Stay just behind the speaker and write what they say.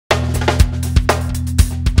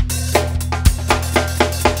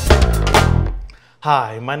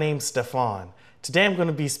Hi, my name's Stefan. Today I'm going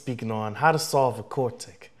to be speaking on how to solve a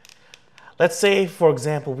Quartic. Let's say, for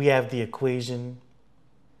example, we have the equation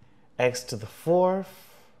x to the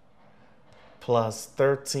fourth plus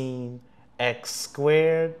 13x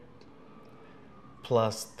squared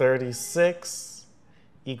plus 36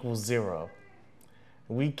 equals 0.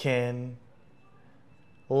 We can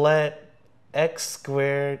let x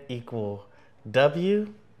squared equal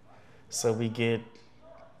w, so we get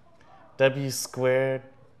w squared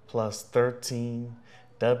plus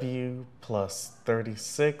 13w plus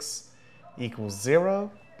 36 equals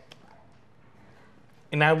 0.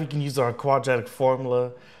 And now we can use our quadratic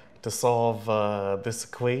formula to solve this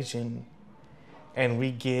equation. And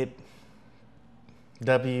we get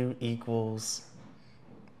w equals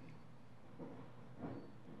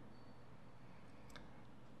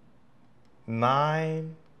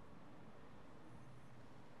nine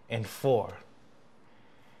and 4.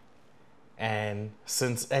 And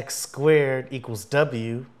since x squared equals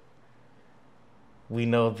w, we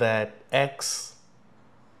know that x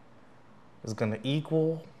is going to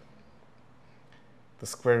equal the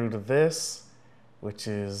square root of this, which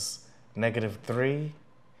is -3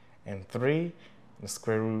 and 3, and the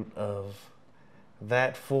square root of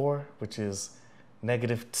that 4, which is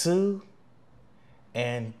 -2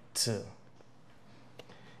 and 2.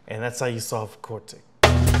 And that's how you solve Quartic.